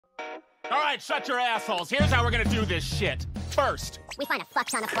All right, shut your assholes. Here's how we're gonna do this shit. First, we find a fuck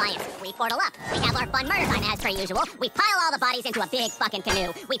ton of clients. We portal up. We have our fun murder time as per usual. We pile all the bodies into a big fucking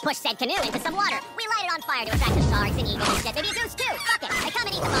canoe. We push said canoe into some water. We light it on fire to attract some sharks and eagles and shit. Maybe a goose too. Fuck it. They come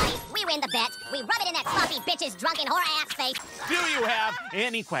and eat the bodies. We win the bet. We rub it in that sloppy bitch's drunken whore ass face. do you have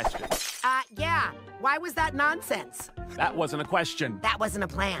any questions? Yeah. Why was that nonsense? That wasn't a question. That wasn't a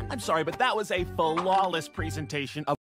plan. I'm sorry, but that was a flawless presentation of